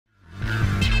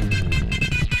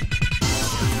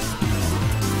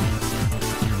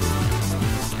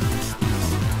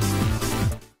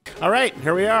All right,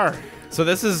 here we are. So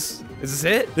this is this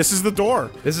it? This is the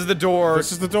door. This is the door.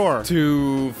 This is the door.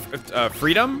 To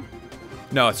freedom?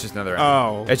 No, it's just another.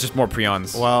 Oh. It's just more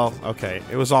prions. Well, okay.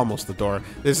 It was almost the door.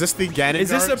 Is this the Ganon Is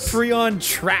guards? this a prion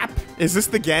trap? Is this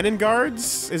the Ganon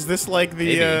guards? Is this like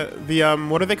the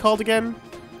what are they called again?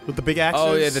 With the big axes?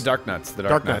 Oh yeah, the Dark Nuts. The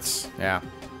Dark Nuts. Yeah.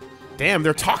 Damn,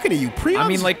 they're talking to you, Prions. I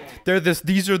mean, like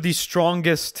these are the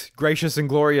strongest, gracious and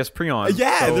glorious prions.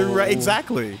 Yeah, so they're right.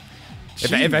 Exactly.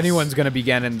 If anyone's gonna be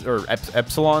Ganon or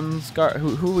Epsilon,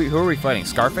 who are we fighting?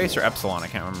 Scarface or Epsilon? I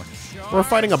can't remember. We're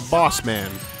fighting a boss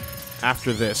man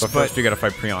after this. But first, we gotta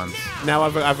fight prions. Now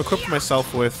I've equipped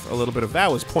myself with a little bit of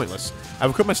that. Was pointless.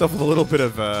 I've equipped myself with a little bit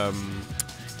of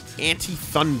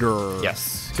anti-thunder.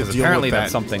 Yes, because apparently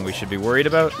that's something we should be worried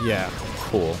about. Yeah.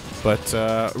 Cool. But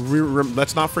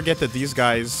let's not forget that these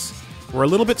guys were a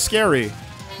little bit scary.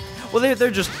 Well, they're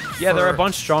just they're a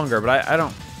bunch stronger, but I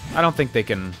don't think they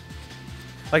can.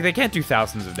 Like, they can't do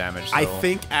thousands of damage. So. I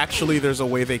think actually there's a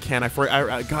way they can.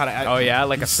 Oh yeah,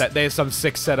 like they have some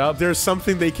sick setup. There's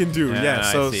something they can do. Yeah.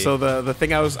 So the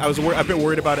thing I was a bit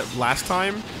worried about it last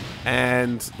time,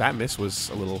 and that miss was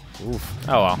a little. Oof.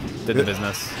 Oh well, did the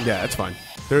business. Yeah, it's fine.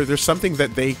 There's something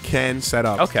that they can set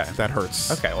up. Okay. That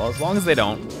hurts. Okay. Well, as long as they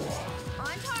don't,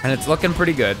 and it's looking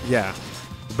pretty good. Yeah.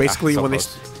 Basically, so when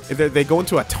close. they go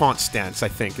into a taunt stance, I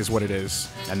think is what it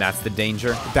is. And that's the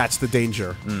danger. That's the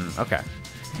danger. Okay.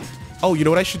 Oh, you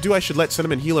know what I should do? I should let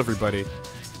Cinnamon heal everybody.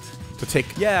 To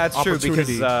take yeah, that's true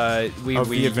because you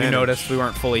noticed we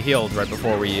weren't fully healed right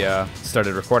before we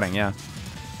started recording. Yeah,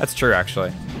 that's true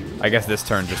actually. I guess this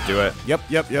turn just do it. Yep.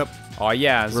 Oh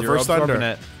yeah, Reverse thunder.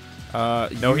 It.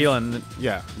 No healing.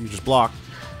 Yeah, you just block.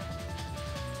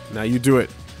 Now you do it.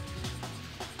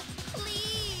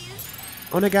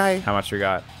 Onegai. How much we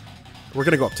got? We're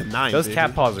gonna go up to 9. Those baby.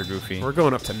 cat paws are goofy. We're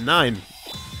going up to 9.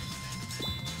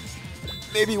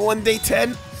 Maybe one day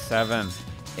 10. 7,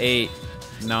 8,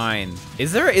 9.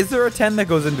 Is there a 10 that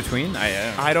goes in between?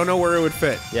 I don't know where it would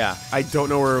fit. Yeah. I don't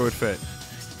know where it would fit.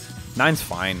 9's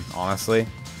fine, honestly.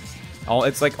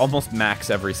 It's like almost max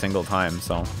every single time,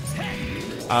 so.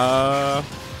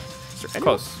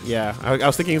 Close. Yeah, I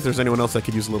was thinking if there's anyone else that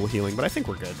could use a little healing, but I think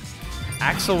we're good.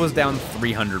 Axel was down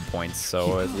 300 points,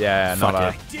 so yeah, not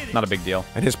a big deal.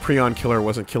 And his Prion killer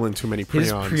wasn't killing too many Prions.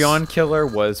 His Prion killer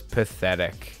was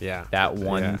pathetic. Yeah. That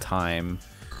one time.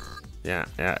 Yeah.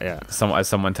 As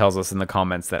someone tells us in the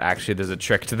comments that actually there's a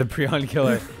trick to the Prion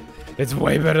killer. It's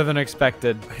way better than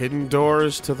expected. Hidden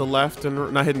doors to the left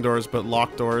and not hidden doors, but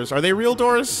locked doors. Are they real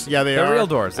doors? Yeah, they are. They're real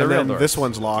doors. They're real doors. This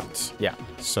one's locked. Yeah.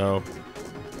 So,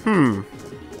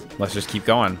 let's just keep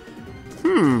going.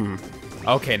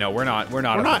 Okay, no, we're not at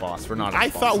the boss. We're not. At the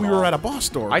boss thought we were at a boss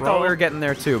door. I thought we were getting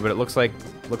there too, but it looks like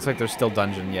there's still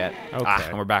dungeon yet. Okay.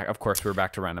 And we're back. Of course, we're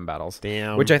back to random battles.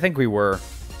 Damn. Which I think we were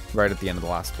right at the end of the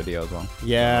last video as well.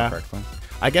 Yeah. Correctly.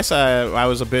 I guess I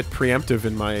was a bit preemptive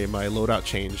in my loadout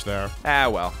change there.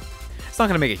 Well, it's not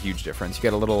gonna make a huge difference. You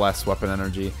get a little less weapon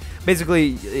energy. Basically,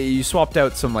 you swapped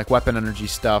out some like weapon energy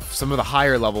stuff, some of the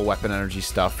higher level weapon energy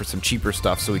stuff for some cheaper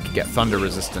stuff, so we could get thunder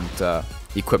resistant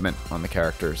equipment on the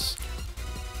characters.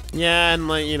 Yeah, and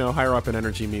like higher weapon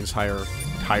energy means higher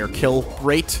kill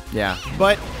rate. Yeah,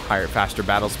 but faster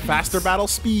battle speeds. Faster battle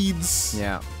speeds.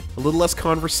 Yeah, a little less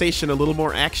conversation, a little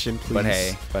more action,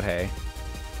 please. But hey,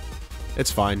 it's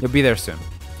fine. You'll be there soon.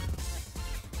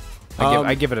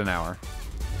 I give it an hour.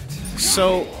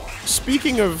 So,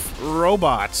 speaking of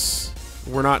robots,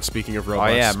 we're not speaking of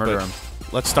robots. Oh yeah, murder them.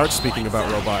 Let's start speaking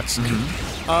about robots.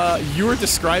 You were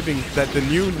describing that the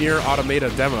new Nier Automata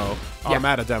demo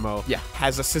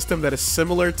has a system that is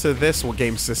similar to this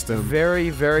game system. Very,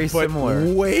 very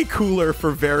similar. Way cooler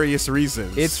for various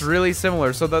reasons. It's really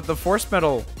similar. So the Force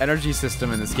Metal energy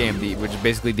system in this game, which is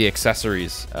basically the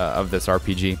accessories of this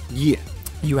RPG. Yeah.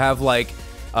 You have like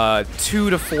 2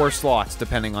 to 4 slots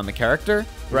depending on the character,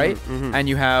 right? And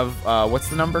you have what's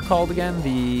the number called again?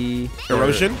 The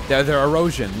erosion. The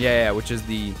erosion, yeah, which is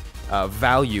the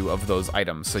value of those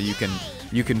items. So you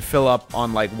can fill up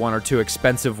on like 1 or 2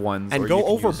 expensive ones, and go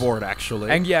overboard actually.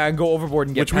 And go overboard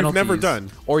and get which penalties. We've never done.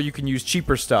 Or you can use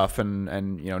cheaper stuff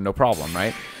and no problem,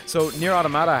 right? So Nier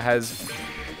Automata has,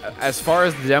 as far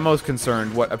as the demo is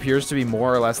concerned, what appears to be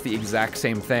more or less the exact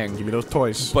same thing. Give me those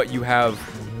toys. But you have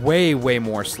way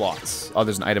more slots. Oh,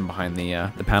 there's an item behind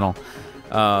the panel.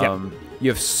 You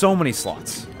have so many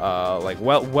slots, like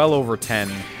well over 10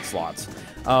 slots.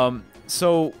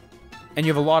 And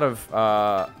you have a lot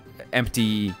of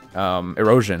empty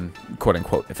erosion, quote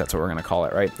unquote, if that's what we're gonna call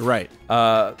it, right? Right.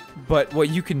 But what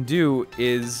you can do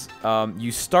is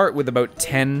you start with about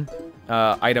 10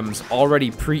 items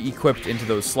already pre-equipped into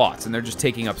those slots, and they're just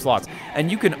taking up slots. And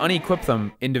you can unequip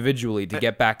them individually to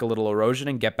get back a little erosion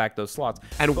and get back those slots.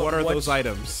 And what are those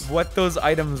items? What those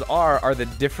items are the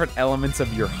different elements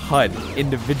of your HUD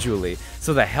individually.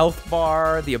 So the health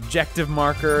bar, the objective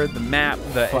marker, the map,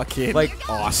 the fucking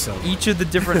awesome. Each of the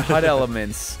different HUD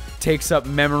elements takes up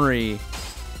memory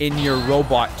in your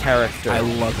robot character. I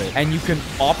love it. And you can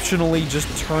optionally just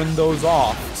turn those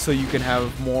off so you can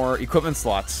have more equipment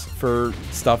slots for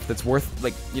stuff that's worth,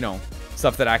 like, you know,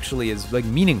 stuff that actually is, like,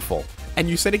 meaningful. And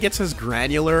you said it gets as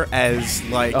granular as,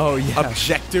 like,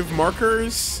 objective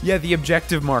markers? Yeah, the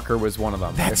objective marker was one of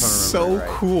them. That's so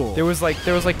cool. There was like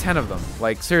 10 of them.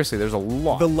 Like, seriously, there's a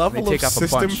lot. The level of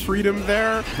system freedom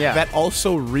there that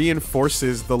also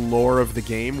reinforces the lore of the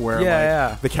game where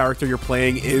the character you're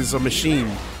playing is a machine.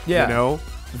 You know?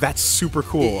 That's super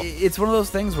cool. It's one of those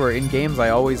things where in games I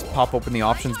always pop open the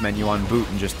options menu on boot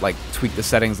and just, like, tweak the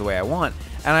settings the way I want.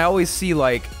 And I always see,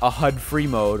 like, a HUD-free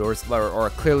mode, or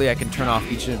clearly I can turn off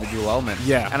each individual element.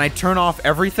 Yeah. And I turn off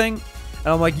everything, and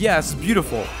I'm like, yes,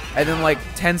 beautiful. And then, like,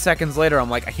 10 seconds later,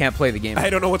 I'm like, I can't play the game anymore. I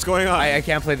don't know what's going on. I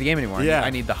can't play the game anymore. Yeah. I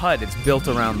need the HUD. It's built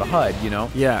around the HUD, you know?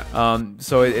 Yeah.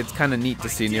 So it's kind of neat to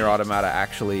see Nier Automata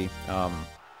actually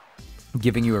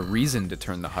giving you a reason to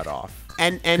turn the HUD off.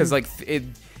 Because, like,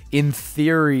 in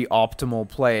theory, optimal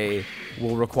play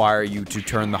will require you to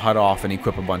turn the HUD off and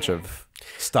equip a bunch of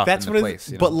stuff into place.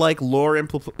 You know? But like lore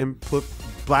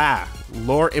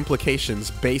implications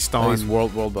based on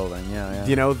world building,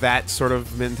 you know, that sort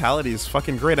of mentality is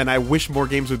fucking great, and I wish more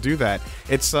games would do that.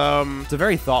 It's a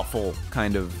very thoughtful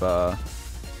kind of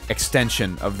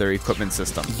extension of their equipment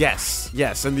system. Yes,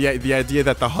 and the idea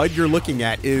that the HUD you're looking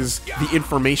at is the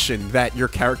information that your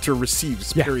character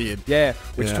receives. Period. Yeah,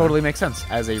 which totally makes sense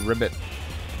as a ribbit.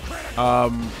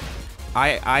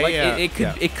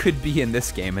 It could be in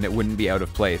this game and it wouldn't be out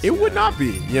of place. It would not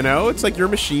be, you know? It's like your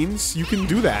machines, you can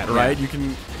do that, right? You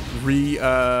can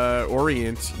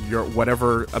reorient your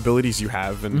whatever abilities you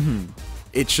have, and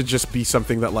it should just be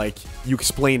something that, like, you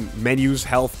explain menus,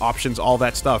 health, options, all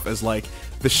that stuff as, like,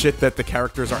 the shit that the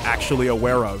characters are actually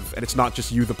aware of, and it's not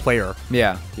just you, the player.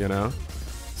 Yeah. You know?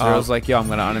 So I was like, yo, I'm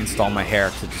gonna uninstall my hair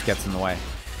because it just gets in the way.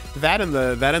 That and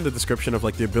the description of,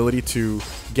 like, the ability to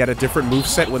get a different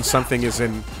moveset when something is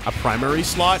in a primary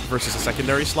slot versus a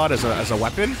secondary slot as a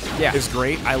weapon is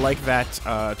great. I like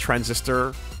that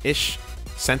transistor-ish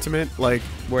sentiment, like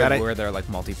where they're like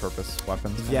multi-purpose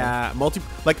weapons. Yeah,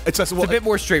 it's a bit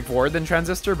more straightforward than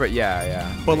transistor, but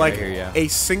yeah. But like a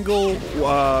single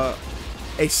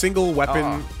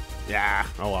weapon. Yeah.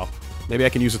 Oh well. Maybe I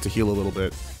can use it to heal a little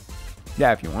bit.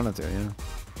 Yeah, if you wanted to. Yeah.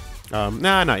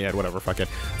 Nah, not yet. Whatever. Fuck it.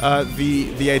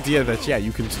 The idea that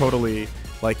you can totally,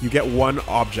 like, you get one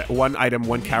object, one item,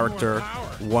 one character,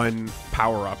 one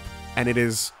power up, and it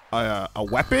is a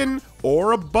weapon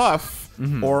or a buff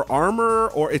or armor,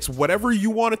 or it's whatever you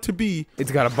want it to be.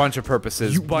 It's got a bunch of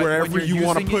purposes, but wherever you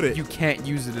want to put it, you can't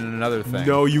use it in another thing.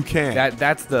 No, you can't.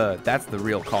 That's the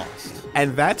real cost.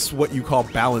 And that's what you call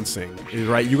balancing,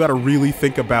 right? You got to really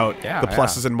think about the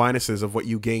pluses and minuses of what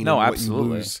you gain and what you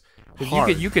lose.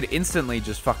 You could instantly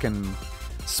just fucking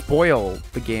spoil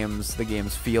the game's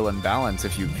feel and balance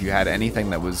if you had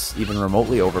anything that was even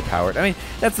remotely overpowered. I mean,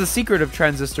 that's the secret of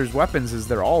Transistor's weapons, is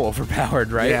they're all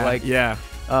overpowered, right?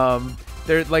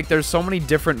 There's so many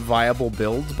different viable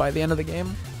builds by the end of the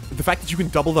game. The fact that you can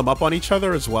double them up on each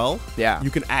other as well. Yeah. You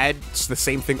can add the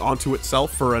same thing onto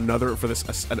itself for an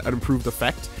improved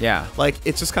effect. Yeah. Like,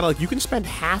 it's just kind of like you can spend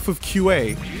half of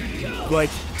QA like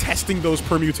testing those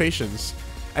permutations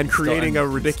and creating a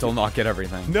ridiculous... Still not get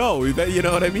everything. No, you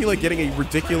know what I mean? Like, getting a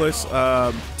ridiculous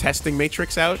testing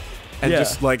matrix out and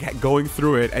just, like, going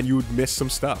through it, and you would miss some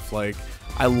stuff. Like,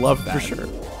 I love that. For sure.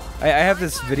 I have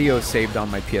this video saved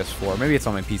on my PS4. Maybe it's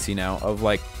on my PC now, of,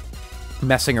 like,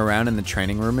 messing around in the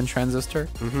training room in Transistor,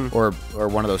 or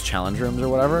one of those challenge rooms or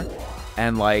whatever,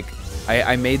 and, like,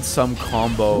 I made some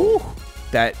combo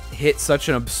that hit such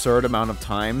an absurd amount of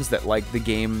times that, like, the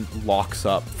game locks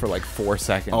up for like 4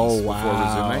 seconds before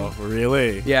resuming.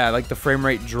 Really? Yeah, like the frame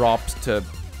rate drops to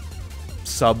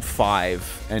sub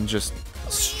 5 and just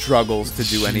struggles to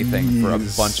do anything for a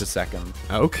bunch of seconds.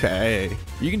 Okay.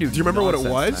 You can do. Do you remember what it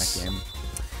was?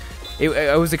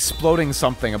 I was exploding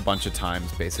something a bunch of times,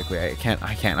 basically. I can't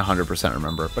 100%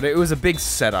 remember, but it was a big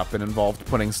setup and involved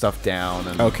putting stuff down.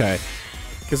 And okay.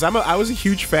 Because I was a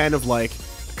huge fan of, like,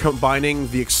 combining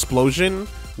the explosion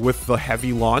with the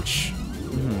heavy launch.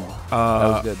 That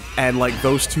was good. And, like,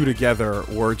 those two together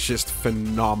were just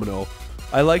phenomenal.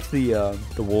 I liked the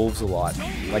wolves a lot,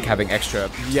 like having extra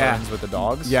turns with the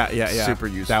dogs. Yeah. Super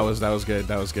useful. That was good.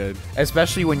 That was good.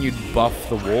 Especially when you'd buff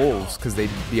the wolves, because they'd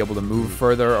be able to move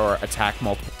further or attack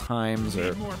multiple times,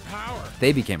 or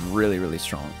they became really, really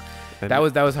strong. That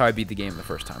was how I beat the game the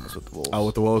first time, was with the wolves. Oh,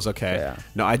 with the wolves, okay. Yeah.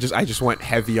 No, I just went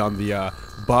heavy on the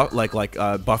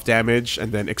buff damage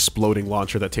and then exploding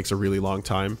launcher that takes a really long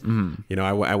time. You know,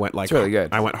 I went like It's really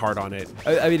good. I went hard on it.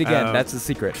 I mean, again, that's the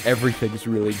secret. Everything's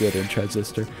really good in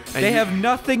Transistor. They have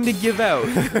nothing to give out.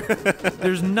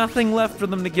 There's nothing left for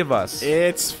them to give us.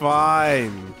 It's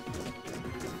fine.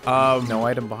 No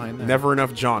item behind that. Never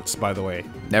enough jaunts, by the way.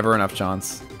 Never enough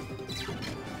jaunts.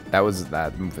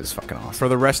 That move is fucking awesome. For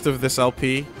the rest of this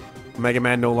LP, Mega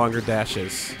Man no longer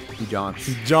dashes. He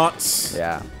jaunts. Jaunts.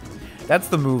 Yeah. That's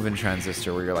the move in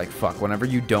Transistor where you're like, fuck, whenever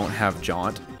you don't have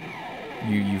jaunt,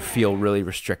 you feel really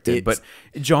restricted. But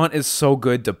jaunt is so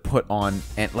good to put on,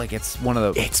 and like it's one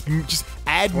of the... It's just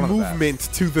add movement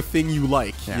to the thing you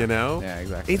like, you know? Yeah,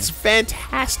 exactly. It's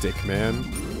fantastic, man.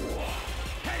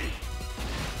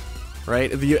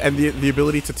 Right? The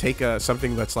ability to take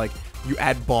something that's like, you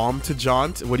add bomb to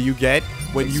jaunt. What do you get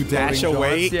when you dash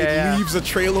away? Yeah, it leaves a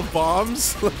trail of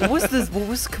bombs. What was this? What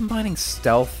was combining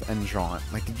stealth and jaunt?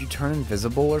 Like, did you turn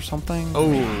invisible or something?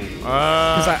 Oh,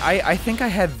 because I think I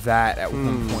had that at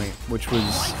one point, which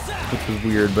was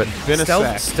weird. But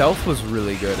stealth was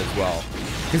really good as well,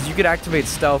 because you could activate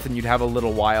stealth and you'd have a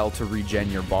little while to regen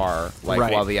your bar,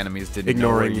 like while the enemies didn't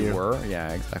know where you were.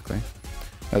 Yeah, exactly.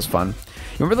 That was fun. You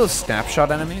remember those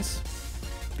snapshot enemies?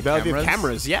 The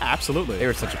cameras, yeah, absolutely. They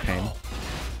were such a pain.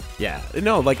 Yeah,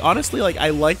 no, like honestly, like I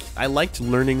liked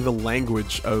learning the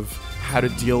language of how to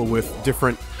deal with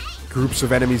different groups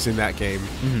of enemies in that game,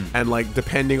 and like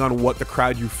depending on what the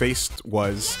crowd you faced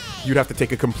was, you'd have to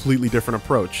take a completely different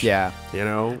approach. Yeah, you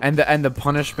know, and the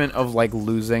punishment of like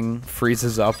losing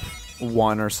freezes up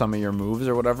one or some of your moves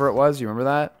or whatever it was. You remember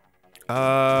that?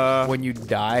 When you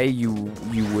die, you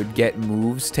would get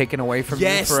moves taken away from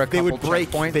you for a couple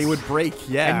checkpoints. They would break,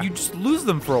 yeah. And you just lose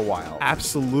them for a while.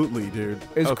 Absolutely, dude.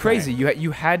 It was crazy.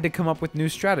 You had to come up with new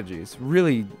strategies.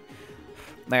 Really,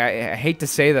 like I hate to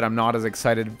say that I'm not as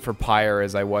excited for Pyre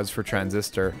as I was for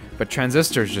Transistor, but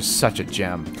Transistor is just such a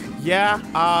gem. Yeah,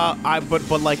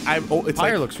 but like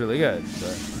Pyre looks really good.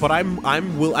 But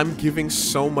I'm giving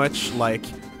so much like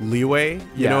leeway,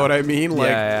 you know what I mean?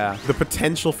 Like the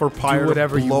potential for Pyre to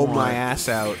blow my ass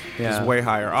out is way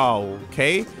higher. Oh,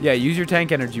 okay. Yeah, use your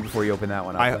tank energy before you open that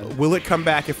one up. Will it come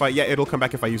back if I? Yeah, it'll come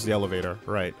back if I use the elevator.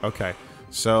 Right. Okay.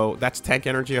 So that's tank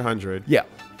energy 100. Yeah.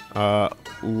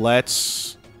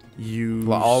 Let's use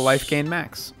all life gain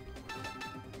max.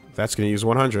 That's gonna use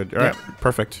 100. All right.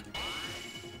 Perfect.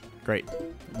 Great.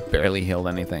 Barely healed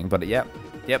anything, but yep,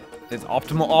 it's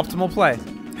optimal play.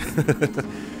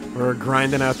 We're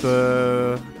grinding out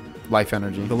the life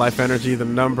energy. The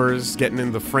numbers, getting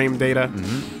in the frame data.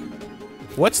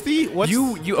 What's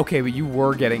you okay? But you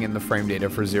were getting in the frame data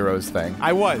for Zero's thing.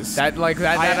 I was. That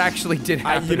actually did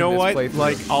happen. You know what? Playthrough.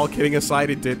 Like all kidding aside,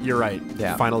 it did. You're right.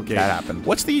 Yeah. Final game. That happened.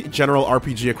 What's the general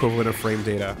RPG equivalent of frame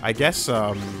data? I guess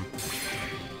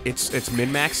it's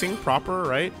min-maxing proper,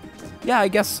 right? Yeah, I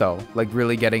guess so. Like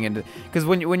really getting into, because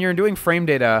when you're doing frame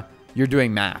data, you're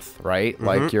doing math, right?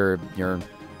 Like you're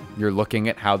looking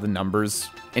at how the numbers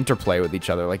interplay with each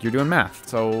other, like you're doing math.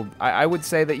 So I would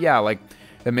say that, yeah, like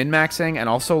the min-maxing and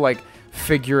also like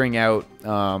figuring out,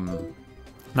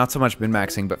 not so much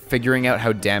min-maxing, but figuring out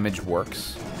how damage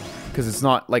works. Because it's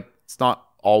not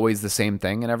always the same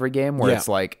thing in every game where it's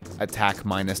like attack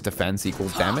minus defense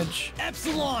equals damage.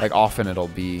 Like often it'll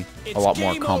be a lot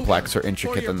more complex or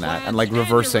intricate than that, and like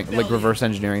reverse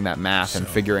engineering that math and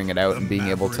figuring it out and being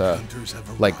able to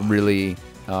like really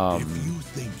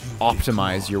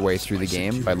optimize your way through the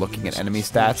game by looking at enemy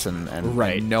stats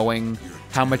and knowing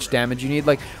how much damage you need.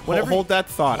 Like whatever. Hold that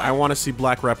thought. I want to see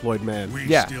Black Reploid Man.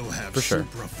 Yeah, for sure.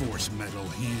 Force metal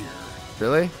here.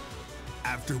 Really?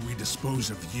 After we dispose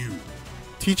of you.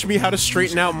 Teach me how to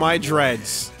straighten out my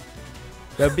dreads.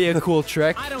 That'd be a cool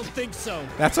trick. I don't think so.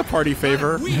 That's a party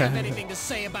favor. We have anything to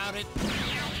say about it.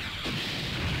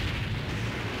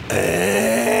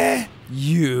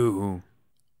 You.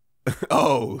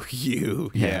 Oh, you.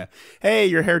 Yeah. Hey,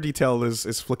 your hair detail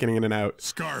is flicking in and out.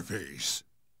 Scarface.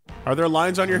 Are there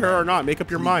lines on your hair or not? Make up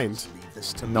your mind.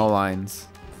 No lines.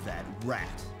 That rat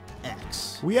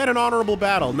X. We had an honorable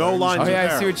battle. No lines. Oh yeah,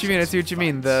 there. I see what you mean. I see what you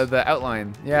mean. The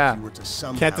outline. Yeah.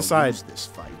 Can't decide.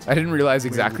 I didn't realize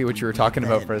exactly what you were talking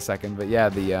about for a second, but yeah,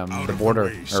 the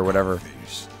border or whatever.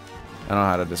 I don't know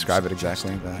how to describe it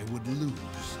exactly. But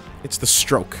it's the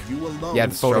stroke. Yeah,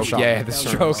 the stroke. Yeah, the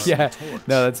stroke. Yeah.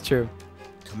 No, that's true.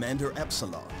 Commander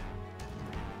Epsilon.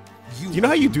 You know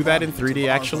how you do that in 3D,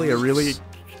 actually? A really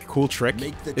cool trick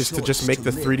is to just make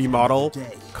the 3D model,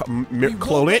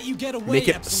 clone it, make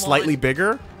it slightly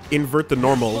bigger, invert the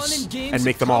normals, and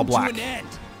make them all black.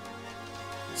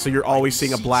 So you're always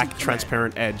seeing a black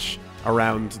transparent edge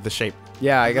around the shape.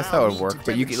 Yeah, I guess that would work,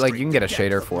 but you can get a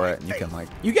shader for it, and you can like...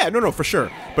 No, for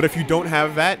sure. But if you don't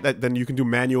have that, then you can do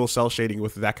manual cell shading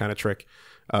with that kind of trick.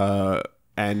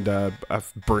 And a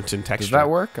burnt-in texture. Does that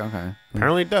work? Okay.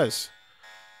 Apparently it does.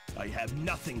 I have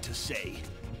nothing to say.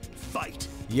 Fight.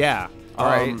 Yeah. All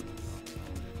right.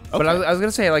 But I was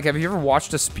gonna say, like, have you ever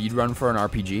watched a speed run for an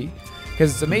RPG?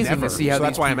 Because it's amazing Never. to see how So these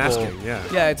that's why people, I'm asking. Yeah.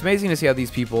 Yeah, it's amazing to see how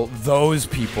these people, those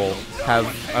people,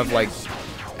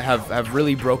 have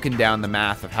really broken down the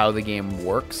math of how the game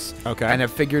works. Okay. And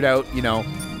have figured out, you know,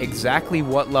 exactly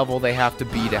what level they have to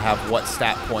be to have what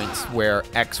stat points where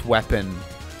X weapon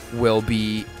will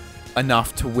be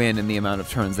enough to win in the amount of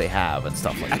turns they have and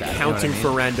stuff like that. Accounting you know what I mean?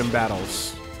 for random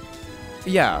battles.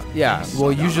 Yeah, yeah.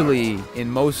 Well, usually in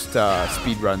most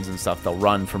speedruns and stuff, they'll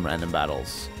run from random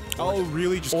battles. Oh,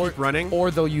 really? Just keep running?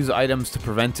 Or they'll use items to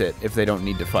prevent it if they don't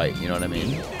need to fight, you know what I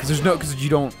mean? Because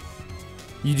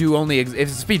you do only, if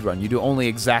it's a speed run, you do only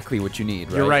exactly what you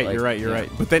need, right? You're right, Like, you're right.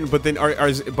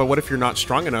 But what if you're not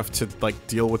strong enough to, like,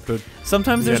 deal with the...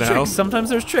 Sometimes there's You know? tricks,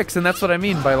 sometimes there's tricks, and that's what I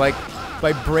mean by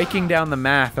breaking down the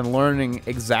math and learning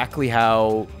exactly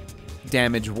how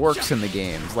damage works in the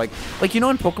games. Like you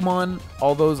know in Pokemon,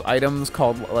 all those items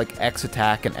called like X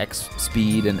attack and X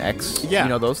speed and X, you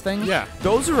know those things? Yeah.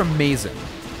 Those are amazing.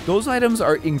 Those items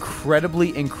are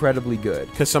incredibly, incredibly good.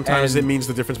 Because sometimes And- it means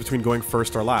the difference between going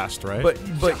first or last, right?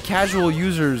 But casual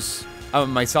users,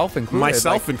 myself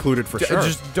included, included for sure.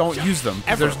 just don't use them. 'Cause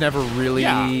Ever. There's never really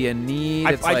Yeah. a need.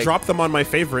 It's I like, drop them on my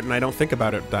favorite and I don't think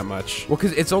about it that much. well,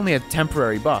 because it's only a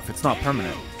temporary buff. It's not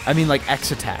permanent. I mean, like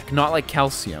X attack, not like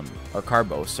calcium or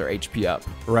Carbos or HP up.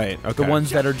 Right, okay. The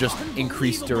ones that are just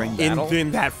increased during battle.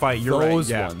 in that fight, you're right. Those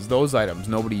Yeah. ones, those items,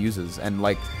 nobody uses. And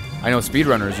like, I know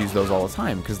speedrunners use those all the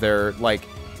time because they're like,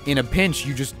 in a pinch,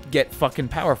 you just get fucking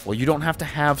powerful. You don't have to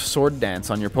have Sword Dance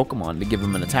on your Pokemon to give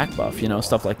them an attack buff, you know,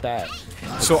 stuff like that.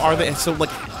 So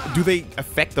do they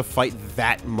affect the fight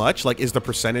that much? Like, is the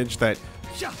percentage that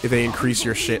if they increase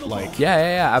your shit, like,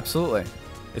 Yeah, absolutely.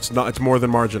 it's more than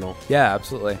marginal? Yeah,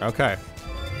 absolutely. Okay.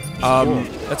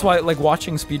 That's why, like,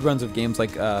 watching speedruns of games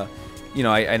like, you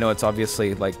know, I know it's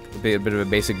obviously, like, a bit of a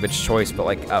basic bitch choice, but,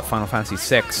 like, Final Fantasy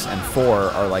 6 and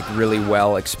 4 are, like, really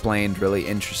well-explained, really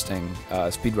interesting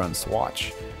speedruns to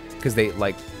watch. Because they,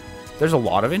 like, there's a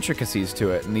lot of intricacies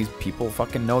to it, and these people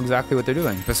fucking know exactly what they're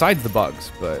doing. Besides the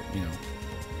bugs, but, you know.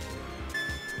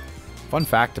 Fun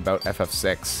fact about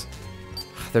FF6.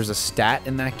 There's a stat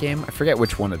in that game. I forget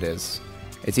which one it is.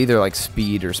 It's either like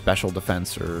speed or special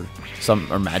defense or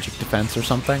magic defense or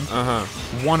something.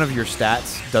 One of your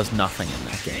stats does nothing in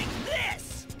that game.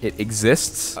 It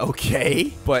exists,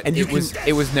 Okay. but And it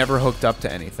was never hooked up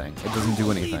to anything. It doesn't do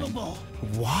anything.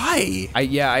 Why?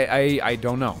 I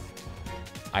don't know.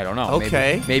 I don't know.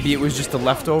 Okay. Maybe it was just a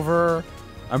leftover.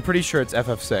 I'm pretty sure it's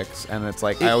FF6, and it's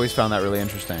like I always found that really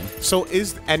interesting. So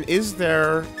is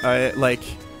there like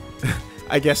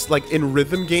I guess like in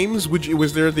rhythm games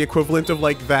was there the equivalent of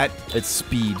like that It's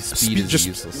speed. Speed is just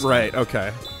useless. right,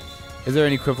 okay. Is there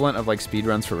an equivalent of like speed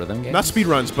runs for rhythm games? Not speed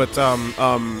runs, but it's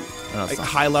like not.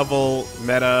 high level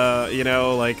meta, you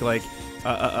know, like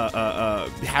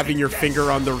having your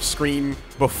finger on the screen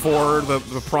before the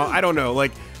prompt. I don't know,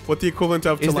 like what the equivalent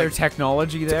of Is to there like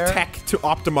technology there? tech to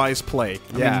optimize play.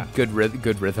 I mean, good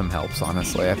rhythm helps.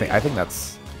 Honestly, I think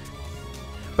that's.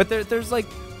 But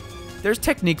there's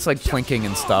techniques like plinking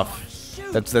and stuff.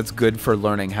 That's good for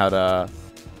learning how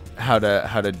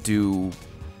to do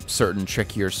certain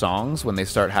trickier songs when they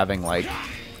start having like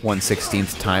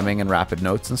 1/16th timing and rapid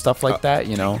notes and stuff like that.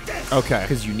 You know. Okay.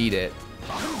 Because you need it.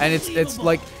 And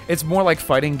it's more like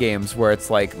fighting games where it's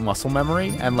like muscle memory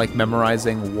and like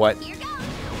memorizing what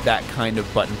that kind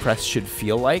of button press should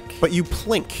feel like. But you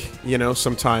plink, you know,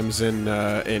 sometimes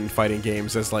in fighting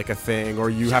games as like a thing, or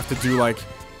you have to do like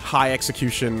high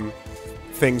execution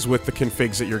things with the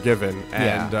configs that you're given.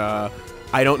 And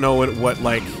I don't know what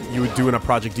like you would do in a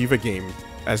Project Diva game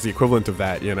as the equivalent of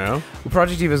that, you know? Well,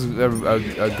 Project Diva is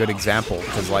a good example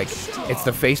because like it's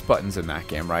the face buttons in that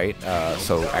game, right?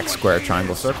 So X, square,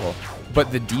 triangle, circle.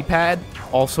 But the D-pad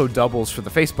also doubles for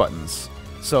the face buttons.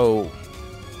 So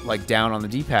like down on the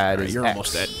D-pad is you're X,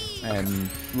 almost dead.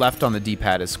 and left on the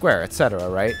D-pad is square, etc.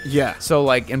 Right? Yeah. So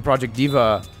like in Project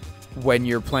Diva, when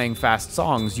you're playing fast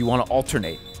songs, you want to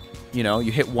alternate. You know,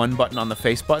 you hit one button on the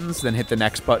face buttons, then hit the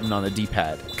next button on the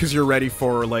D-pad. Because you're ready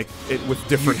for like it with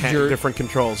different different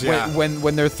controls. Yeah.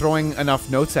 When they're throwing enough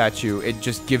notes at you, it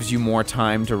just gives you more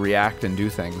time to react and do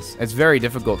things. It's very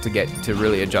difficult to get to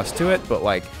really adjust to it, but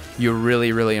like you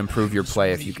really improve your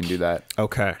play if you can do that.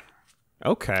 Okay.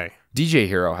 Okay. DJ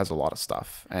Hero has a lot of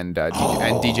stuff, and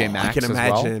DJ Max I can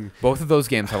imagine. as well. Both of those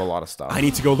games have a lot of stuff. I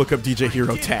need to go look up DJ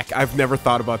Hero Tech. I've never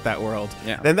thought about that world.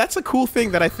 Yeah. And that's a cool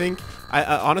thing that I think,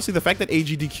 honestly, the fact that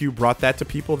AGDQ brought that to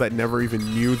people that never even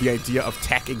knew the idea of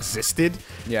tech existed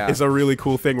is a really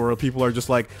cool thing where people are just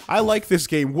like, I like this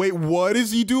game. Wait, what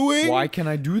is he doing? Why can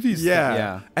I do these things?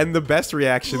 Yeah. And the best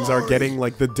reactions are getting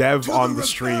like the dev on the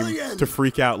stream to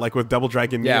freak out, like with Double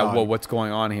Dragon Yeah, Neon. well, what's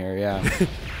going on here? Yeah.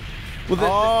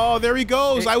 Oh, there he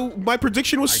goes. My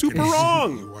prediction was super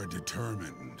wrong. You are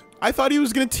determined. I thought he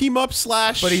was going to team up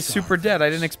Slash. But he's super dead. I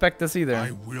didn't expect this either.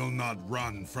 I will not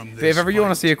run from this. If ever you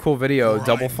want to see a cool video, for I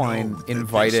Double know Fine that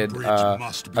invited this bridge a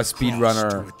must be crossed to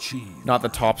speedrunner, achieve. not the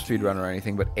top speedrunner or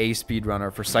anything, but a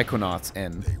speedrunner for Psychonauts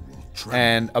in. They will tremble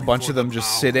And a bunch before of them the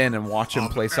just sit power in and watch him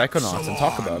of play Psychonauts and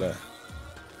talk about it.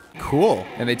 Cool.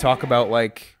 And they talk about,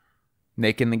 like,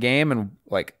 making the game and,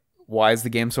 like, why is the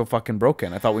game so fucking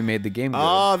broken? I thought we made the game good.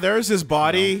 Oh, there's his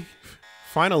body.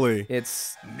 Finally.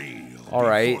 It's kneel all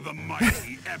right. before the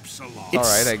mighty Epsilon. all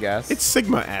right, I guess. It's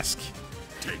Sigma-esque.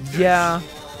 yeah,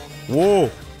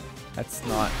 Whoa. that's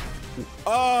not.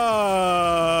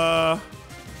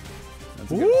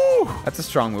 Woo. That's a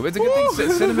strong move. It's a good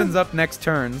thing Cinnamon's up next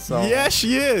turn, so. Yeah,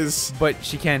 she is. But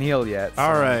she can't heal yet. So.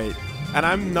 All right. And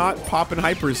I'm not popping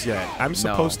hypers yet. I'm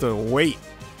supposed to wait.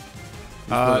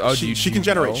 Oh, she do can you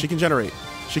generate. know? She can generate.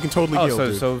 She can totally Oh, heal,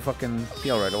 dude. so fucking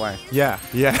heal right away. Yeah,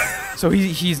 yeah. So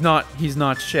he's not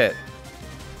shit.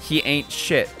 He ain't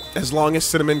shit. As long as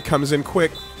Cinnamon comes in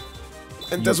quick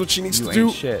and does what she needs you to ain't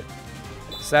do. Shit.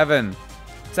 7.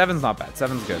 7's not bad.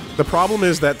 7's good. The problem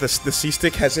is that the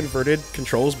C-Stick has inverted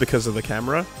controls because of the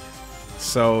camera.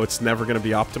 So it's never going to be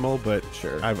optimal, but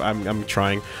Sure. I'm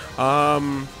trying.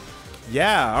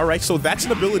 Yeah, all right. So that's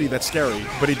an ability that's scary,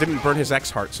 but he didn't burn his X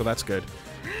heart, so that's good.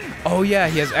 Oh yeah,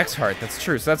 he has X heart. That's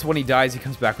true. So that's when he dies, he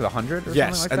comes back with 100 or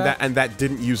Yes, something like and that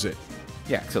didn't use it.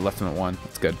 Yeah, because it left him at 1.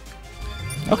 That's good.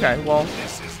 Okay, well,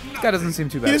 this guy doesn't seem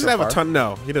too bad. He doesn't so have far. a ton.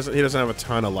 No, he doesn't have a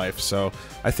ton of life. So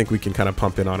I think we can kind of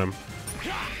pump in on him.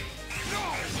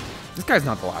 This guy's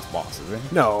not the last boss, is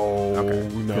he? No,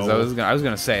 Because no. I was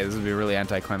gonna say this would be really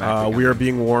anticlimactic. We are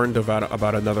being warned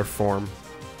about another form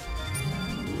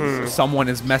Someone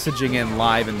is messaging in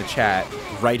live in the chat.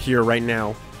 right here, right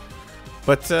now.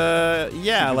 But yeah,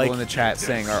 People like in the chat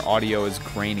saying our audio is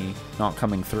grainy, not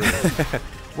coming through.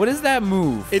 What is that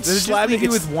move? It's Does it just slamming- leave you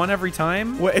it's- with 1 every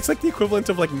time? well, it's like the equivalent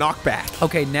of like knockback.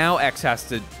 Okay, now X has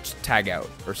to tag out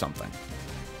or something.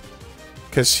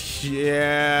 Because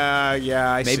yeah,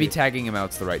 I Maybe see. tagging him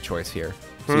out's the right choice here,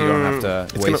 so you don't have to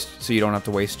It's waste. So you don't have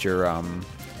to waste your All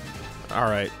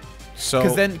right. So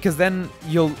Because then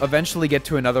you'll eventually get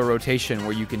to another rotation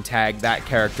where you can tag that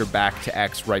character back to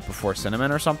X right before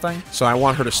Cinnamon or something. so I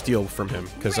want her to steal from him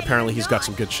because apparently he's got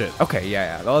some good shit. Okay,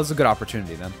 yeah. Well, that's a good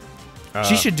opportunity then.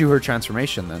 She should do her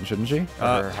transformation then, shouldn't she?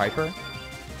 Or her hyper.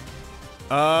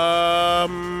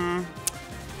 I'm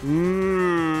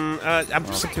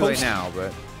Well, supposed. too late now,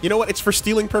 but You know what? It's for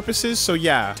stealing purposes. So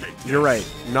yeah, you're right.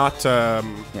 Not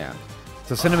yeah.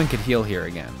 So Cinnamon could heal here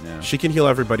again. Yeah. she can heal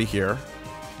everybody here.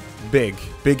 Big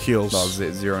heals. Well,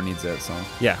 Zero needs it, so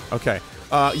Yeah. Okay.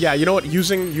 Yeah. You know what?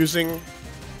 Using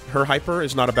her hyper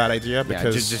is not a bad idea yeah.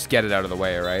 because Just get it out of the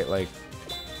way, right? Like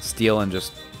steal and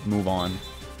just move on.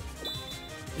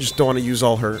 you just don't want to use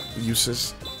all her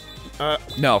uses.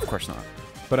 No, of course not.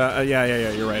 But yeah.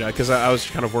 You're right. Because I was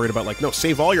kind of worried about like, no,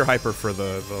 save all your hyper for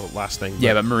the last thing.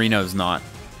 Yeah, but Marino's not.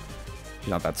 She's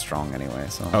not that strong anyway.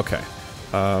 So Okay.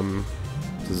 so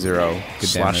Zero. Good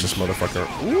Slash damage. this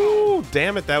motherfucker. Ooh,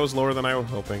 damn it. That was lower than I was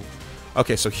hoping.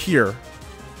 Okay, so here.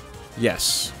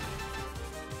 Yes.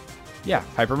 Yeah,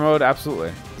 hyper mode,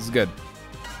 absolutely. This is good.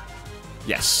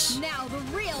 Yes. Now the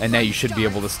real And now you should be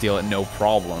able to steal it no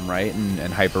problem, right? And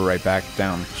hyper right back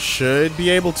down. Should be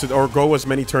able to, or go as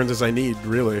many turns as I need,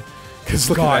 really. Because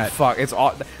look God, at that.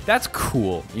 fuck. That's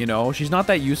cool, you know? She's not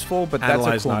that useful, but that's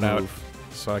Analyze a cool not move.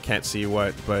 out. So I can't see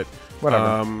what, but...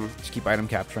 Whatever. Just keep item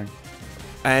capturing.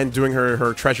 And doing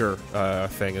her treasure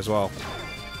thing as well.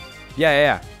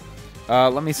 Yeah.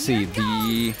 Let me see.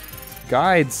 The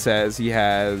guide says he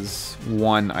has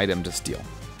 1 item to steal.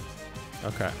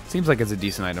 Okay. Seems like it's a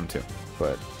decent item, too.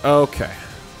 But Okay.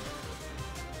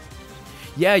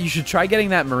 yeah, you should try getting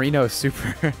that Merino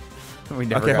super. We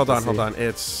never Okay, got to hold see. on.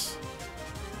 It's...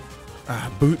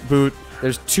 boot.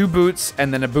 There's 2 boots,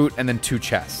 and then a boot, and then 2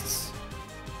 chests.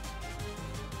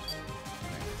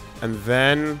 And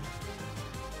then...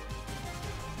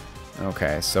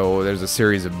 Okay, so there's a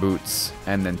series of boots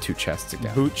and then 2 chests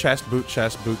again. Boot, chest, boot,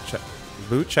 chest, boot, chest.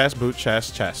 Boot, chest, boot,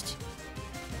 chest, chest.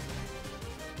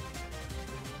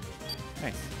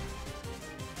 Nice.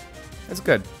 That's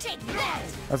good.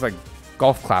 That's like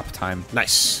golf clap time.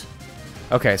 Nice.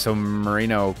 Okay, so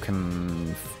Marino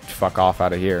can fuck off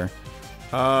out of here.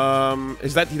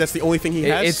 Is that's the only thing he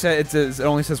has? It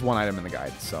only says 1 item in the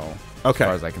guide, so Okay. as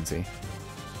far as I can see.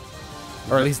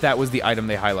 Or at least that was the item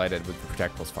they highlighted with the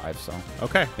Protect +5, so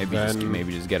Okay.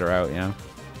 maybe just get her out, yeah.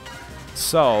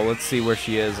 So, let's see where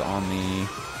she is on the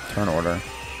turn order.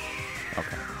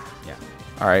 Okay. Yeah.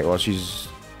 Alright, well she's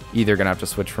either gonna have to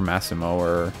switch for Massimo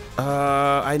or...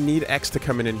 I need X to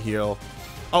come in and heal.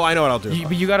 Oh, I know what I'll do.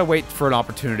 But you gotta wait for an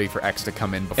opportunity for X to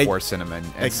come in before Cinnamon.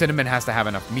 And Cinnamon has to have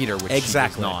enough meter, which she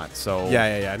does not. So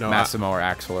Yeah. No, Massimo or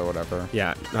Axel or whatever.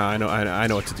 Yeah, no, I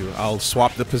know what to do. I'll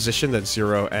swap the position that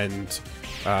 0 and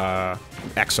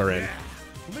X are in.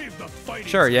 Leave the fighting.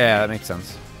 Sure, yeah, that makes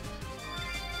sense.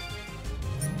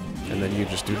 And then you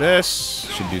just do this.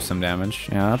 Should do some damage.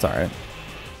 Yeah, that's alright.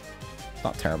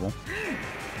 Not terrible.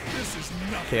 This is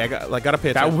nothing. Okay, I gotta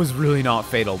pay That attention. was really not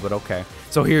fatal, but okay.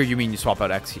 So here, you mean you swap out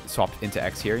X, swap into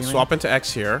X here? You mean? Swap into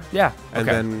X here. Yeah. And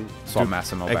okay. then swap do-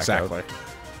 Massimo back Exactly. out.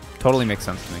 Totally makes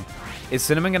sense to me. Is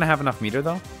Cinnamon gonna have enough meter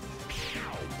though?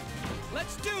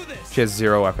 Let's do this. She has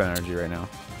 0 weapon energy right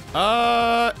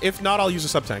now. If not, I'll use a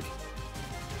sub tank.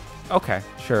 Okay,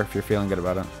 sure. If you're feeling good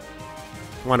about it.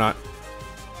 Why not?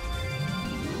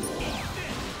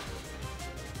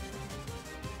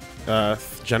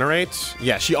 Generate.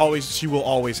 Yeah, she will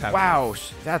always have. Wow,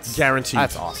 that's Guaranteed.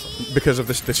 That's awesome. Because of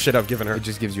this shit I've given her. It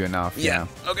just gives you enough. Yeah.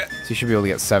 Okay. So you should be able to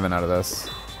get 7 out of this.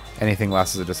 Anything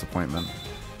less is a disappointment.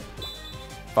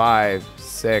 5,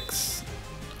 6.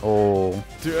 Oh,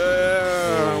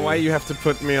 Why you have to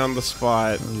put me on the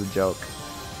spot? that was a joke.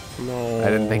 No. I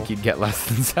didn't think you'd get less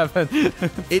than 7.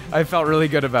 I felt really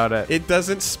good about it. It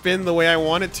doesn't spin the way I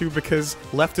want it to because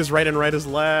left is right and right is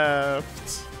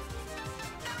left.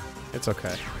 It's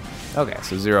okay. Okay,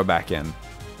 so 0 back in.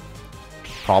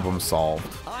 Problem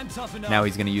solved. I'm tough enough. Now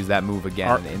he's going to use that move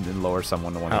again and lower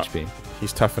someone to 1 HP.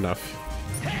 He's tough enough.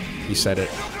 He said it.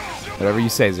 Whatever you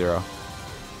say, 0.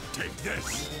 Take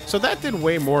this. So that did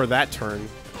way more that turn.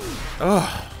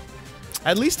 Ugh.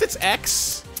 At least it's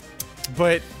X.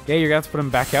 But Yeah, you're going to have to put him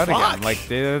back out Fuck. again. Like,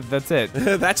 that's it.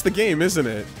 that's the game, isn't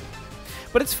it?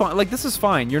 But it's fine. Like, this is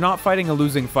fine. You're not fighting a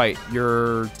losing fight.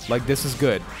 You're, like, this is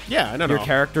good. Yeah, no. Your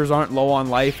characters aren't low on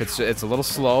life. It's a little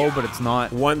slow, but it's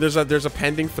not... There's a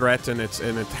pending threat and it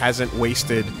hasn't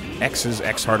wasted X's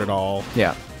X heart at all.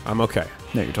 Yeah. I'm okay.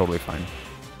 No, you're totally fine.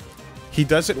 He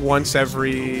does it once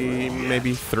every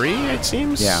maybe 3, it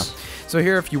seems. Yeah. So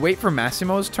here, if you wait for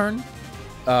Massimo's turn,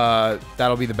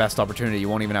 that'll be the best opportunity. You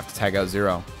won't even have to tag out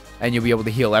 0. And you'll be able to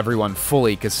heal everyone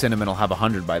fully because Cinnamon will have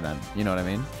 100 by then. You know what I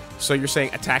mean? So you're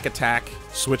saying attack,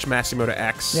 switch Massimo to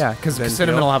X. Yeah, because then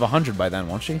Cinnamon heal? will have 100 by then,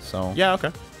 won't she? So Yeah,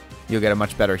 okay. you'll get a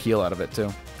much better heal out of it,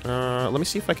 too. Let me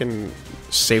see if I can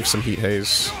save some heat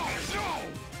haze.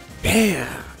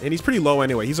 Damn! And he's pretty low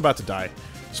anyway. He's about to die.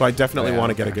 So I definitely Oh, yeah, want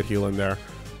to get a okay. good heal in there.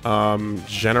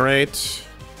 Generate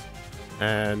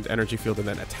and energy field and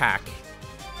then attack.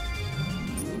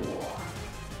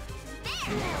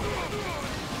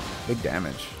 Big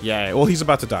damage. Yeah, well, he's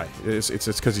about to die. It's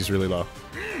because he's really low.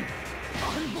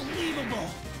 Unbelievable.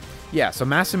 Yeah, so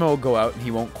Massimo will go out and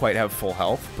he won't quite have full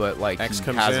health, but like X he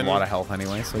comes has in, a lot of health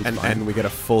anyway, so he's And fine. we get a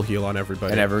full heal on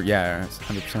everybody. Yeah, it's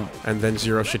 100%. And then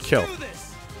 0 should kill. Do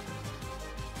this.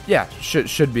 Yeah,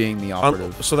 should being the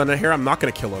operative. So then here I'm not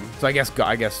going to kill him. So I guess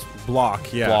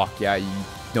Block, yeah. block. Yeah,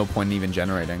 no point in even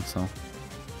generating. So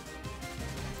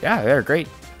yeah, they're great.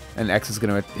 And X is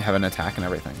gonna have an attack and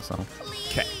everything. So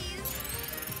Okay.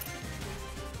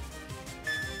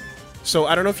 So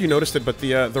I don't know if you noticed it, but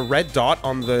the red dot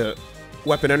on the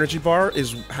weapon energy bar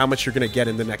is how much you're going to get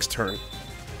in the next turn.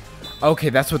 okay,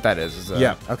 that's what that is.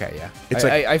 Yeah. Okay, yeah. It's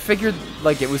I figured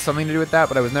like it was something to do with that,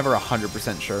 but I was never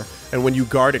 100% sure. And when you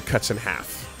guard, it cuts in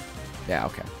half. Yeah.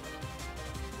 Okay.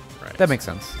 Right. That makes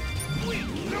sense.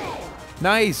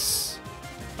 Nice.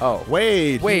 Oh,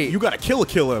 Wait. Wait. You got to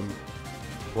kill him.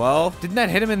 Well, didn't that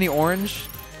hit him in the orange?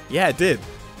 yeah, it did.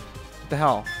 What the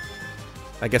hell?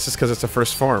 I guess it's because it's a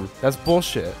first form. That's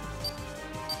bullshit.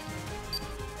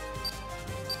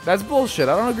 That's bullshit.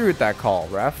 I don't agree with that call,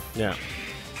 ref. Yeah.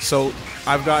 So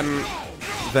I've gotten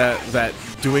that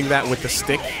doing that with the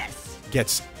stick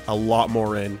gets a lot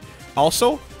more in.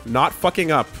 Also, not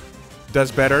fucking up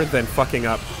does better than fucking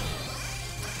up.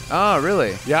 Oh,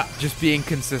 really? Yeah. Just being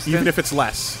consistent. Even if it's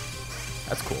less.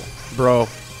 That's cool. Bro.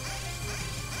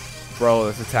 Bro,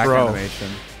 this attack Bro. animation.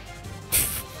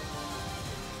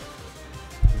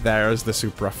 There's the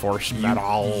Supra Force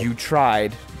Metal. You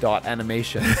tried dot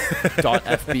animation dot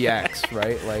FBX,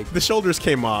 right? Like The shoulders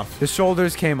came off. the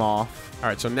shoulders came off. All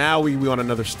right, so now we want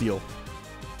another steel.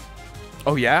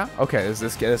 Oh yeah. Okay.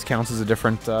 This counts as a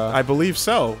different. I believe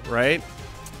so, right?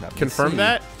 Let me Confirm see.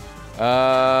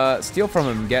 that. Steal from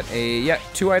him. Get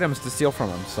 2 items to steal from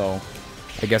him. So,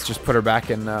 I guess just put her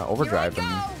back in overdrive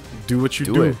and Do what you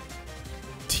do do. it.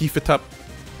 Teef it up.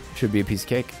 Should be a piece of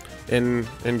cake. In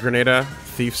Grenada,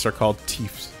 thieves are called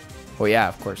tiefs. Well, yeah,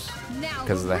 of course, Now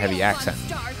because of the heavy real fun accent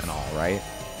starts. and all, right?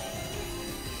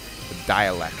 The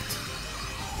dialect.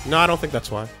 No, I don't think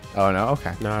that's why. Oh no.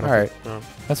 Okay. No, I all don't right. think, no.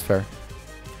 That's fair.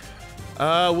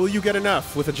 Will you get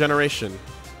enough with a generation?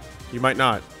 You might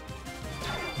not.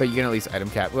 But you can at least item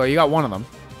cap. Well, you got one of them.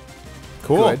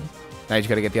 Cool. Good. Now you just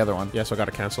gotta get the other one. Yeah, so I got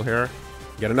to cancel here.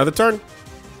 Get another turn.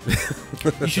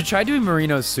 You should try doing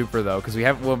Marino's super though, because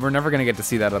we're never gonna get to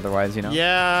see that otherwise, you know.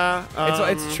 Yeah.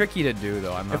 It's tricky to do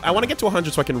though. I want to get to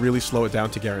 100 so I can really slow it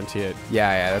down to guarantee it.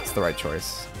 Yeah, that's the right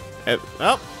choice.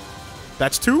 Oh,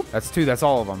 that's 2. That's 2. That's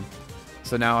all of them.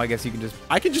 So now I guess you can just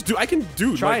I can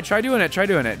do. try like, doing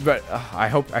it. But I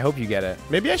hope you get it.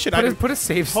 Maybe I should Put a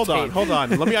save Hold state. on.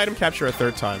 Let me item capture a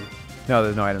third time. No,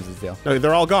 there's no items to steal. No,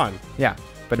 they're all gone. Yeah,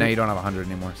 but now you don't have 100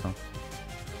 anymore. So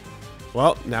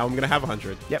Well, now I'm gonna have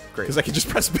 100. yep, great. Because I can just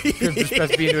press B. Just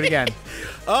press B and do it again.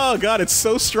 Oh god, it's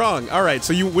so strong. All right,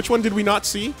 so which one did we not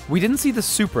see? We didn't see the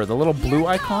super, the little blue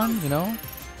icon. You know,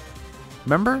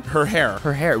 remember Her hair.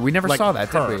 her hair? We never Like saw that,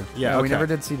 her. did we? Yeah, No, we okay. never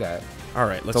did see that. All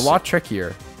right, let's. It's a lot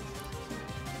trickier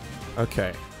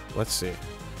Okay, let's see.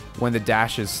 when the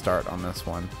dashes start on this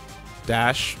one.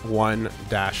 Dash 1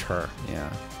 dash her. Yeah.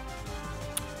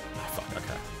 Oh, fuck.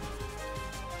 Okay.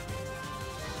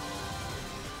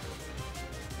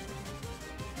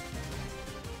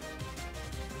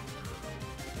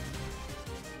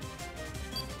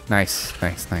 Nice.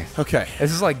 Okay.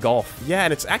 This is like golf. Yeah,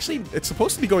 and it's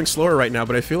supposed to be going slower right now,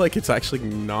 but I feel like it's actually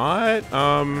not.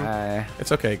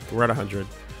 It's okay. We're at 100.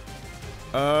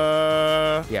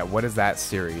 Yeah, what is that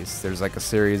series? There's like a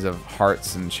series of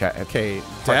hearts and chest. Okay,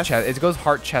 Heart, death, chest. It goes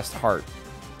heart, chest, heart.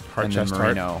 heart, and chest, then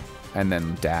heart. Marino. And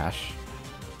then dash.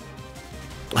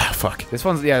 Ah, fuck. This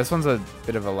one's a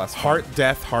bit of a less fun. Heart,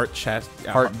 death, heart, chest.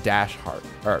 Yeah, Heart dash heart.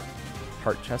 Or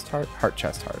heart, chest, heart? Heart,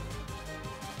 chest, heart.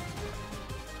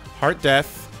 heart,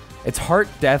 death. It's heart,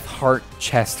 death, heart,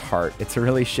 chest, heart. It's a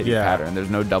really shitty Yeah. pattern. There's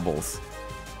no doubles.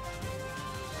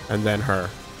 And then her.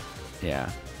 Yeah.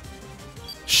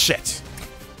 Shit.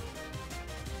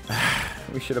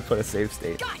 We should have put a save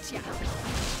state. Gotcha.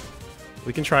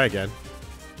 We can try again.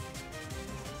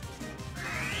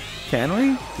 Can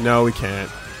we? No, we can't.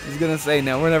 I was gonna say,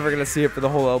 no, we're never gonna see it for the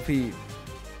whole LP.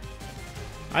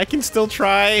 I can still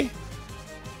try.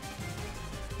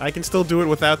 I can still do it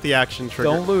without the action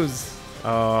trigger. Don't lose.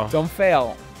 Oh, Don't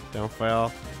fail. don't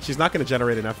fail. She's not going to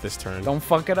generate enough this turn. Don't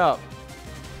fuck it up.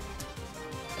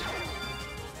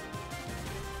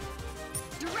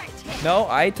 Direct hit. No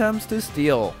items to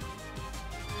steal.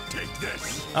 Take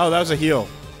this. Oh, that was a heal.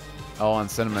 Oh, on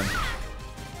Cinnamon.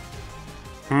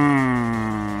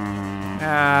 Hmm.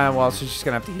 Well, she's just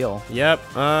gonna have to heal. Yep.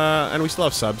 And we still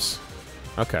have subs.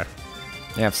 Okay.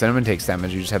 Yeah, if Cinnamon takes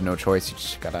damage, you just have no choice. You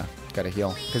just gotta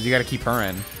heal because you gotta keep her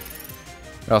in,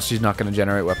 or else she's not gonna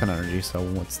generate weapon energy. So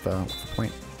what's the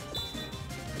point?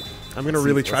 I'm gonna Let's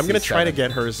really see- try. I'm let's gonna try see to seven.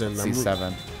 get hers in.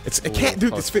 C7. It can't,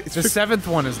 dude. It's The 7th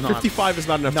one is not 55 is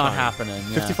not enough not time. happening.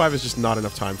 Yeah. 55 is just not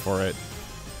enough time for it.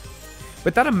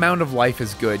 But that amount of life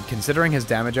is good, considering his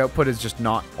damage output is just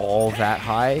not all that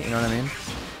high. You know what I mean?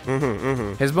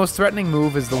 His most threatening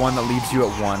move is the one that leaves you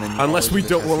at 1. And you Unless we always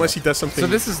don't. miss Unless he it. does something. So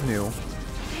this is new.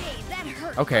 Hey, that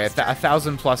hurt. Okay,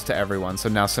 1,000 plus to everyone. So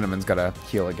now Cinnamon's gotta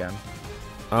heal again.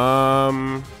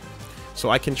 So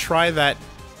I can try that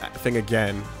thing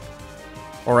again,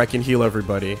 or I can heal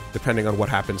everybody depending on what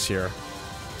happens here.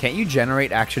 Can't you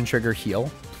generate action trigger heal?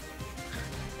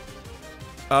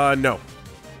 No.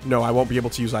 No, I won't be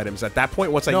able to use items at that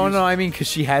point. Once I use. No, I mean because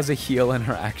she has a heal in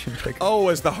her action trigger. Oh,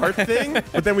 as the heart thing,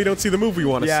 but then we don't see the move we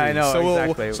want to Yeah, see. I know, So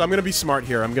exactly. So I'm gonna be smart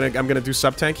here. I'm gonna do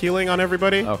sub tank healing on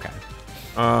everybody. Okay.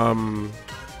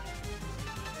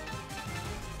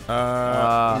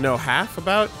 No, half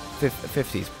about.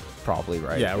 50's probably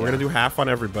right. Yeah, we're gonna do half on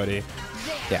everybody,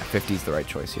 Yeah, 50's the right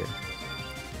choice here.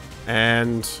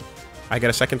 and I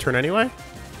get a second turn anyway.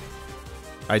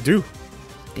 I do.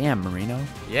 Damn, Marino.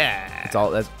 Yeah.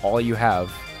 That's all you have.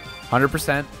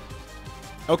 100%.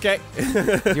 Okay.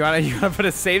 You wanna put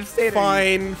a save state? or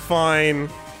you- Fine.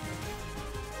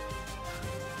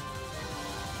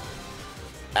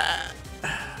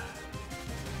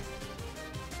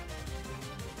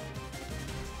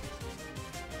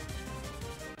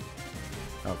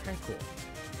 Okay, cool.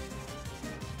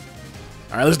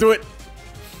 All right, let's do it.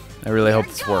 I really hope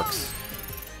this works.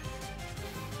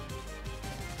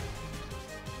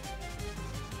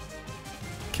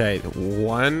 Okay,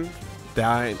 one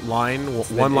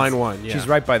line. Yeah. She's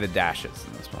right by the dashes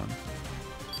in this one.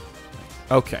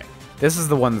 Okay. This is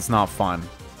the one that's not fun,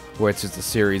 where it's just a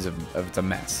series of it's a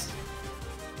mess.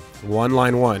 One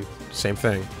line. Same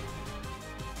thing.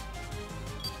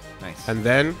 Nice. And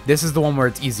then, This is the one where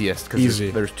it's easiest because Easy.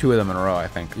 there's 2 of them in a row, I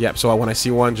think, yep. So when I see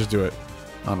one, just do it.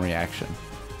 on reaction.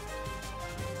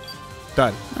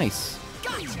 Done. Nice.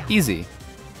 Easy.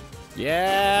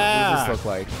 Yeah. What does this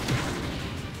look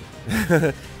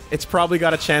like? It's probably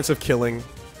got a chance of killing.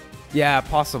 Yeah,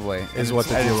 possibly. Is what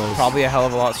the And deal it's is. probably a hell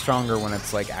of a lot stronger when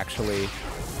it's like actually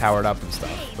powered up and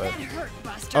stuff. But That hurt,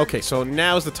 Buster. Okay, so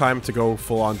now's the time to go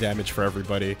full on damage for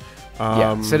everybody.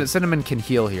 yeah, Cinnamon can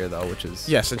heal here though, which is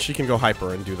Yes, and she can go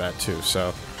hyper and do that too.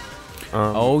 So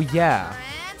oh yeah,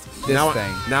 Friends? this now,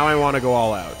 thing. now I want to go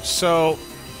all out. So,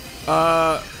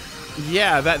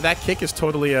 yeah, that kick is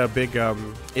totally a big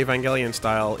Evangelion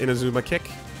style Inazuma kick.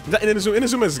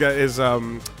 Inazuma is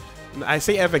I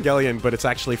say Evangelion, but it's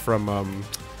actually from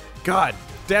God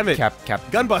damn it, Cap.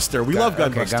 Gunbuster. We love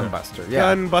Gunbuster. Okay, Gunbuster.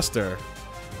 Yeah. Gunbuster.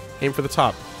 Aim for the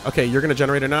top. Okay, you're gonna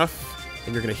generate enough,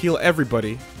 and you're gonna heal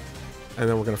everybody, and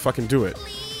then we're gonna fucking do it.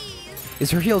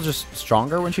 Is her heal just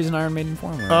stronger when she's in Iron Maiden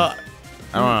form? Or?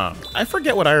 I don't know. I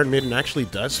forget what Iron Maiden actually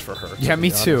does for her. Yeah, to me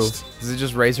be too. honest. Does it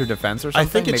just raise her defense or I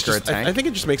something? think it's Make her a just. tank? I think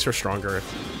it just makes her stronger.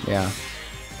 Yeah.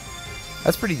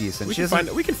 That's pretty decent. We She can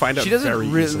doesn't. find out She doesn't very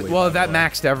really. easily. Well, by the that way.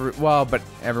 maxed well, but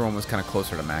everyone was kind of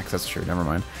closer to max. That's true. Never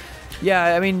mind.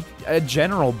 Yeah, I mean, a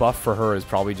general buff for her is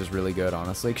probably just really good,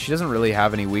 honestly. 'Cause she doesn't really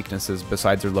have any weaknesses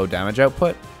besides her low damage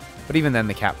output. But even then,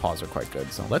 the cat paws are quite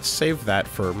good. So Let's save that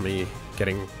for me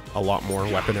getting a lot more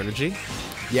weapon energy.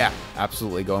 yeah,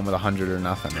 absolutely going with 100 or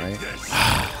nothing, right?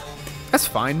 That's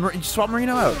fine. Swap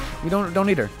Marino out. We don't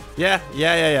need her. Yeah.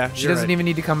 She doesn't even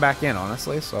need to come back in,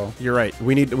 honestly. So You're right.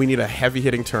 We need a heavy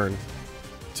hitting turn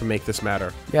to make this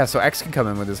matter. yeah, so X can come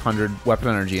in with his 100 weapon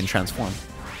energy and transform.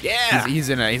 Yeah. He's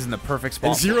in the perfect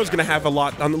spot. And Zero's gonna have a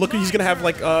lot. Look, he's gonna have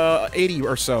like 80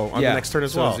 or so on the next turn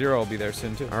as so well. Zero will be there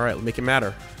soon too. All right, make it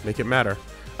matter. Make it matter.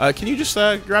 Can you just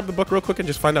grab the book real quick and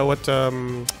just find out what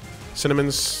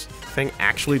Cinnamon's thing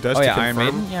actually does Oh to yeah, Iron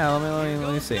confirm? Maiden. Yeah,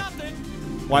 let me see.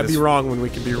 Why be This- wrong when we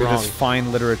can be Look at wrong? this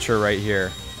fine literature right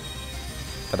here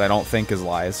that I don't think is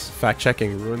lies. Fact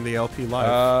checking ruined the LP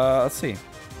live. Let's see.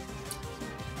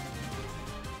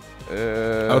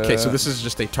 Okay, so this is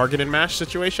just a target and mash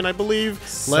situation, I believe.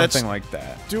 Let's something like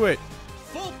that. do it.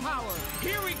 Full power.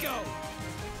 Here we go.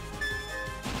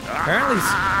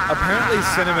 Apparently,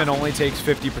 Cinnamon only takes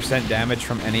 50% damage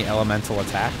from any elemental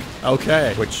attack,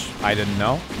 Okay. which I didn't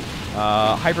know.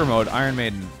 Hyper mode, Iron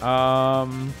Maiden.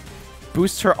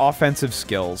 Boosts her offensive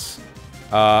skills.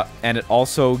 And it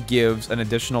also gives an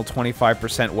additional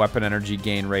 25% weapon energy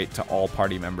gain rate to all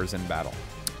party members in battle.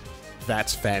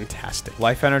 That's fantastic.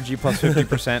 Life energy plus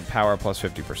 50%, power plus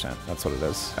 50%. That's what it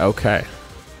is. Okay.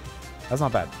 That's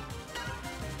not bad.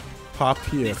 Pop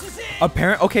here.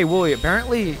 Okay, Wooly,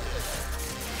 apparently...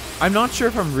 I'm not sure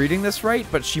if I'm reading this right,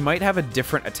 but she might have a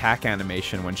different attack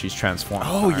animation when she's transformed.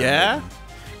 Oh, yeah?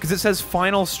 Because it says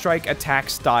final strike attack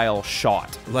style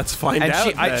shot. Let's find And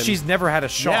out. then. she's never had a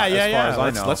shot yeah, as far as I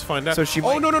let's, know. let's find out. So she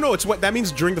oh might... no! It's what that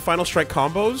means during the final strike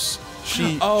combos.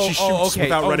 She shoots okay.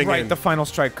 without running right, in. the final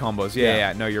strike combos.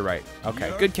 Yeah. No, you're right.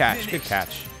 Okay, good catch. Good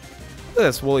catch. Look at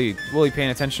this, Wooly paying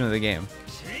attention to the game.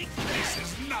 This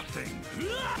is nothing.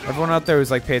 Everyone out there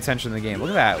who's like, pay attention to the game.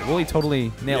 Look at that. Wooly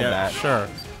totally nailed that. Sure.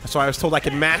 So I was told I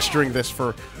could match during this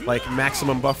for like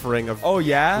maximum buffering of Oh,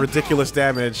 yeah? ridiculous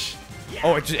damage.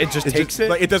 Oh, it just takes it?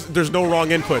 Like, it does. There's no wrong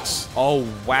inputs. Oh,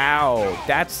 wow.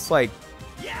 That's like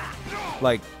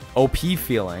OP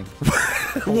feeling.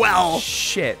 Well,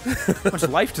 Shit. How much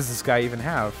life does this guy even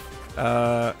have?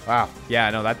 Wow. Yeah,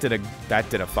 no, that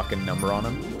did a fucking number on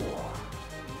him.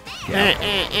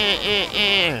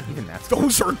 Yeah. Even that's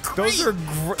those are Those are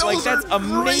like that's are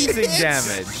great amazing hits.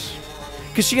 damage.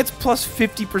 Because she gets plus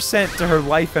 50% to her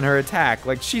life and her attack.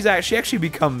 Like she actually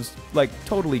becomes like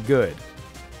totally good.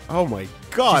 Oh my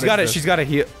god! She's got a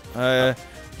heal.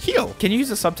 Heal. Can you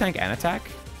use a sub tank and attack?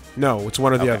 No, it's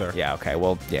one or the Okay. other. Yeah. Okay.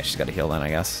 Well, yeah, she's got to heal then, I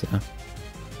guess. Yeah.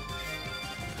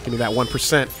 Give me that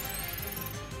 1%.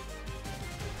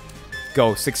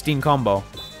 Go 16 combo.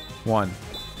 1,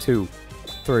 2,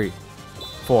 3,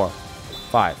 4,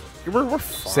 5, We're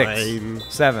 6, fine.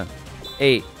 7,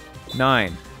 8,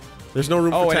 9. There's no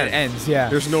room Oh, for 10. and it ends. Yeah.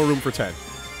 There's no room for 10.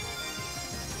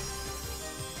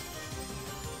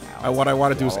 Wow. What I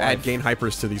want to do is add gain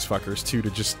hypers to these fuckers too to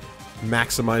just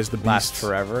maximize the beast. Last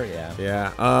forever, yeah.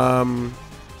 Yeah.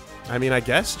 I mean, I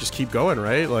guess just keep going,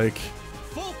 right? Like,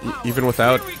 even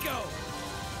without. Here we go.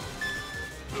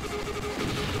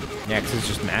 Yeah, because it's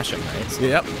just mashing, right? So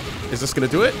Yep. Is this gonna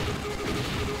do it?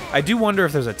 I do wonder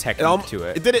if there's a technique to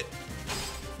it. It did it.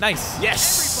 Nice.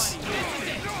 Yes.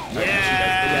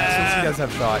 Yeah, since he does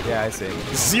have thought. Yeah, I see.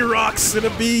 Xerox and a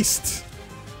beast.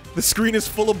 The screen is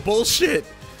full of bullshit.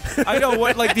 I know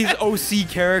what, like these OC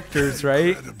characters,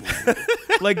 right?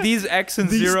 Like these X and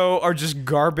Zero are just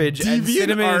garbage, and Deviant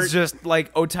Cinnamon art- is just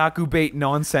like otaku bait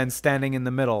nonsense standing in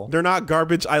the middle. They're not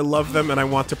garbage. I love them and I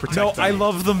want to protect No, them. I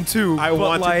love them too. I but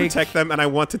want like, to protect them and I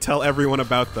want to tell everyone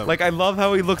about them. Like I love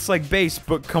how he looks like base,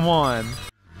 but come on.